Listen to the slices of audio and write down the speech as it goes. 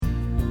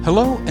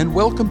Hello and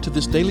welcome to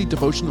this daily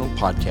devotional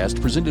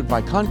podcast presented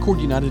by Concord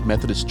United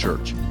Methodist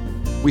Church.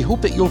 We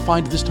hope that you'll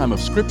find this time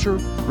of scripture,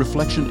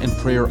 reflection, and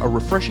prayer a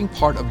refreshing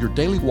part of your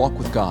daily walk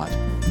with God.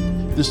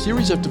 This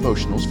series of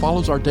devotionals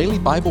follows our daily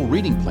Bible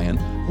reading plan,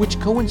 which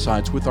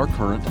coincides with our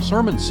current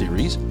sermon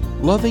series,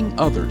 Loving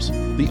Others,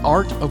 the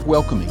Art of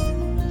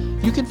Welcoming.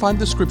 You can find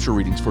the scripture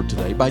readings for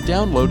today by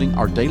downloading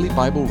our daily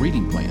Bible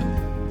reading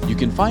plan. You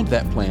can find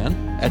that plan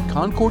at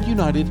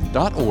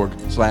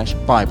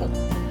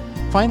concordunited.org/Bible.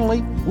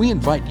 Finally, we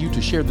invite you to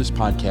share this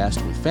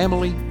podcast with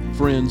family,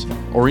 friends,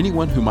 or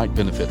anyone who might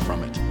benefit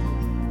from it.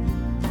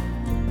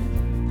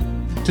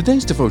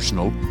 Today's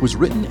devotional was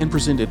written and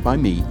presented by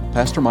me,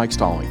 Pastor Mike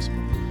Stallings.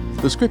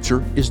 The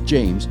scripture is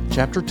James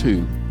chapter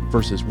 2,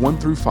 verses 1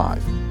 through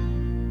 5.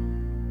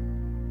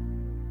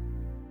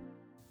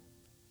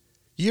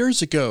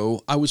 Years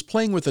ago, I was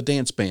playing with a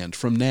dance band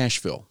from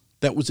Nashville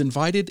that was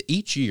invited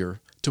each year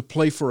to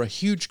play for a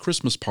huge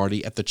Christmas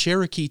party at the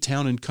Cherokee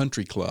Town and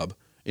Country Club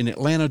in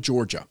Atlanta,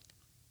 Georgia.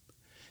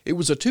 It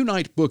was a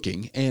 2-night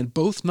booking, and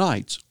both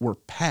nights were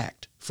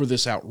packed for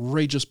this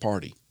outrageous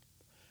party.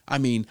 I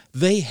mean,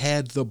 they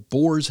had the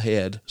boar's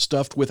head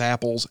stuffed with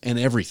apples and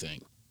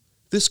everything.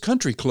 This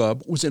country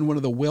club was in one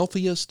of the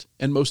wealthiest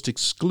and most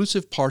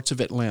exclusive parts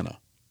of Atlanta,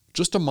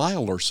 just a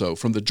mile or so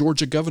from the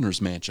Georgia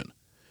governor's mansion.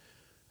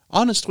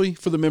 Honestly,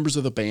 for the members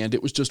of the band,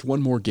 it was just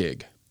one more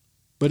gig.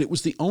 But it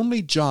was the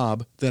only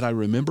job that I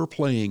remember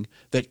playing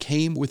that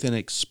came with an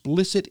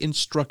explicit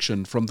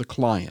instruction from the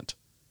client.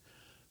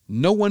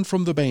 No one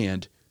from the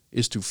band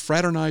is to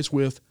fraternize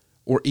with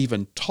or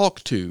even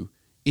talk to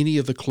any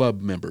of the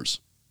club members.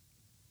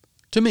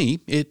 To me,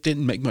 it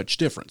didn't make much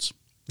difference.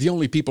 The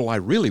only people I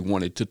really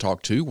wanted to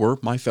talk to were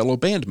my fellow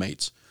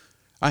bandmates.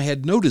 I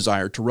had no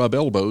desire to rub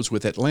elbows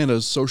with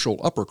Atlanta's social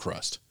upper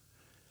crust.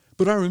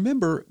 But I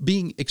remember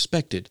being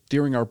expected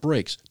during our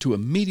breaks to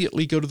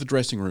immediately go to the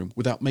dressing room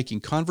without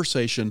making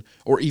conversation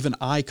or even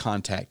eye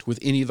contact with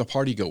any of the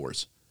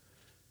partygoers.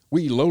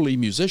 We lowly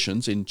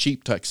musicians in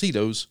cheap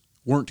tuxedos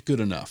weren't good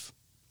enough.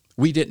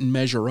 We didn't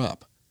measure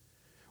up.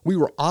 We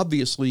were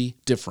obviously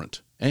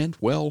different and,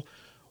 well,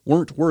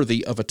 weren't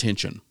worthy of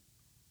attention.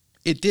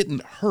 It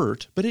didn't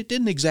hurt, but it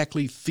didn't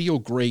exactly feel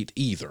great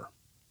either.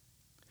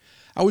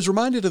 I was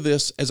reminded of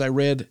this as I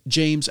read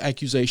James'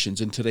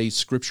 accusations in today's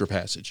scripture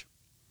passage.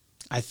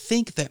 I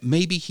think that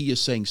maybe he is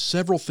saying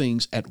several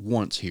things at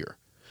once here.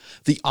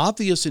 The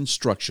obvious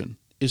instruction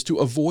is to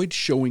avoid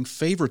showing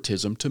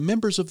favoritism to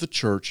members of the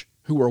church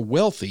who are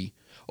wealthy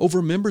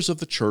over members of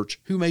the church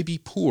who may be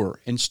poor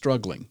and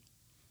struggling.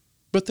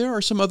 But there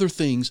are some other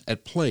things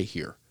at play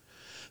here.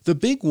 The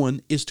big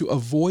one is to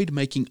avoid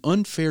making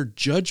unfair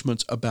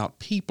judgments about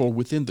people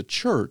within the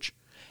church,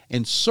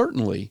 and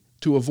certainly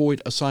to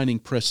avoid assigning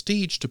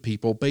prestige to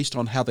people based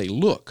on how they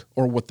look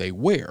or what they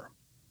wear.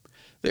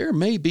 There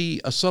may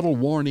be a subtle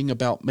warning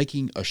about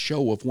making a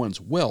show of one's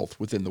wealth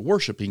within the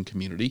worshiping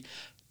community,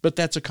 but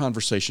that's a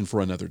conversation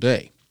for another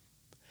day.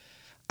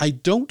 I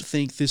don't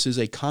think this is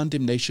a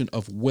condemnation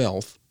of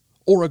wealth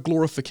or a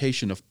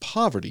glorification of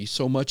poverty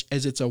so much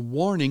as it's a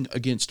warning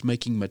against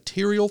making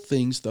material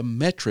things the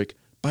metric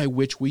by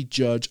which we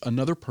judge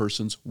another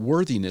person's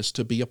worthiness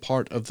to be a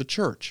part of the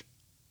church.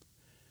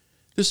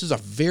 This is a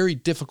very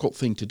difficult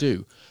thing to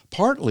do,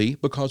 partly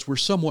because we're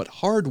somewhat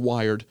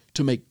hardwired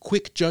to make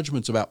quick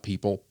judgments about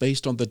people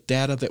based on the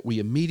data that we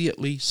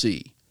immediately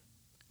see.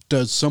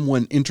 Does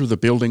someone enter the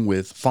building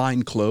with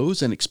fine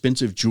clothes and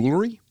expensive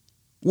jewelry?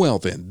 Well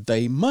then,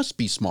 they must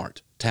be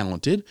smart,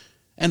 talented,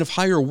 and of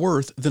higher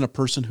worth than a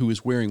person who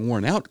is wearing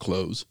worn-out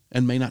clothes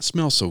and may not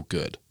smell so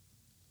good.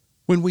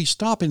 When we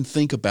stop and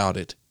think about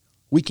it,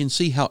 we can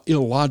see how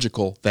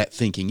illogical that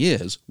thinking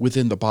is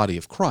within the body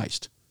of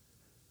Christ.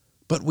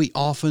 But we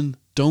often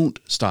don't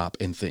stop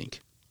and think.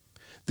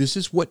 This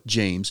is what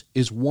James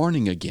is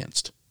warning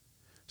against.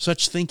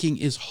 Such thinking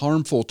is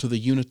harmful to the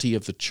unity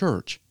of the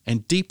church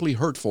and deeply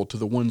hurtful to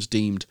the ones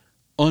deemed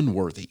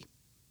unworthy.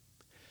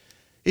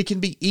 It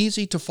can be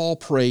easy to fall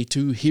prey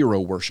to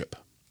hero worship,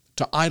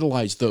 to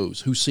idolize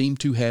those who seem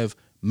to have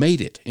made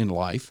it in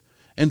life,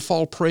 and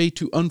fall prey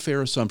to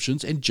unfair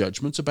assumptions and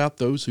judgments about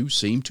those who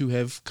seem to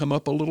have come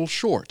up a little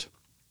short.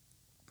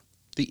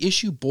 The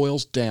issue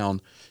boils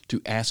down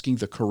to asking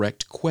the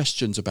correct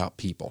questions about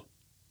people.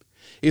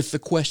 If the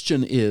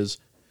question is,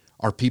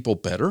 are people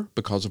better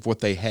because of what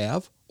they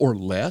have or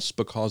less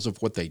because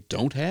of what they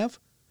don't have?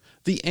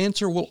 The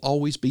answer will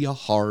always be a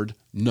hard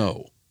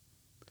no.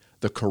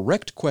 The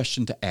correct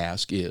question to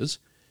ask is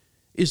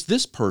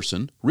this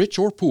person, rich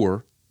or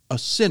poor, a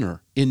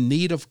sinner in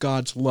need of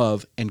God's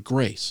love and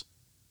grace?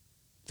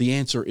 The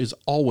answer is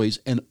always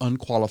an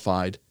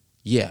unqualified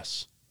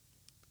yes.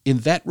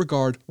 In that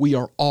regard, we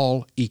are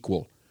all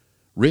equal.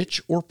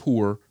 Rich or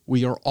poor,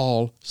 we are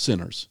all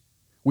sinners.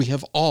 We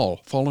have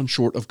all fallen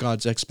short of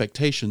God's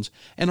expectations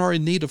and are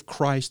in need of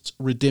Christ's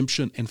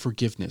redemption and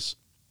forgiveness.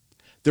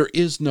 There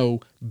is no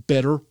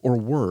better or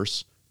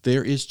worse.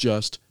 There is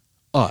just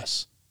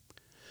us.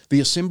 The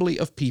assembly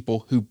of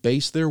people who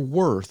base their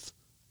worth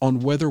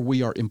on whether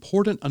we are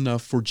important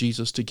enough for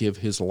Jesus to give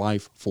his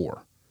life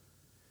for.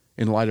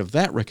 In light of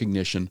that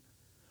recognition,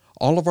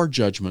 all of our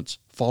judgments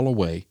fall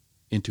away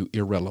into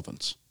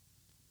irrelevance.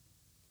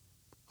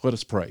 Let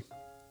us pray.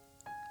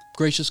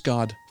 Gracious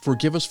God,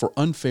 forgive us for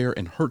unfair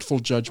and hurtful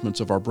judgments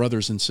of our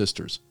brothers and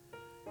sisters.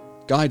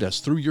 Guide us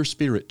through your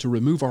Spirit to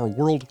remove our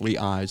worldly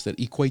eyes that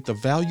equate the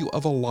value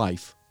of a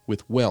life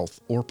with wealth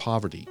or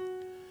poverty.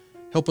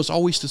 Help us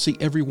always to see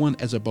everyone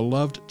as a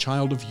beloved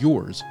child of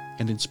yours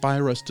and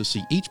inspire us to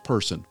see each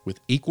person with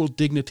equal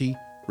dignity,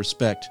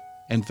 respect,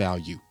 and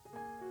value.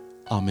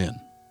 Amen.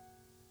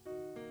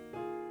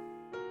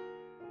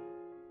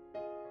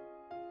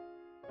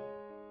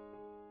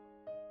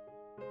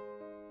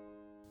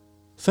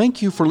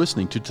 Thank you for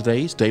listening to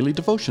today's Daily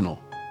Devotional.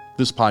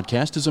 This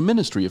podcast is a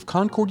ministry of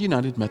Concord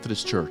United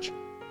Methodist Church.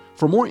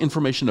 For more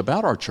information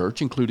about our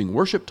church, including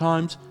worship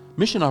times,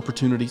 mission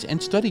opportunities,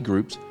 and study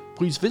groups,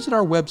 please visit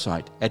our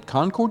website at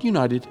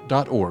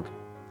concordunited.org.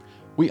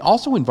 We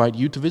also invite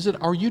you to visit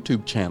our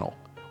YouTube channel,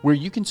 where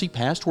you can see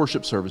past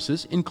worship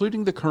services,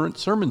 including the current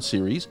sermon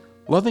series,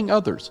 Loving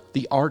Others,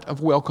 the Art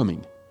of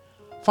Welcoming.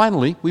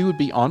 Finally, we would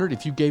be honored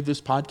if you gave this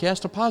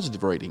podcast a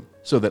positive rating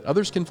so that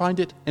others can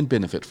find it and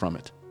benefit from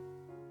it.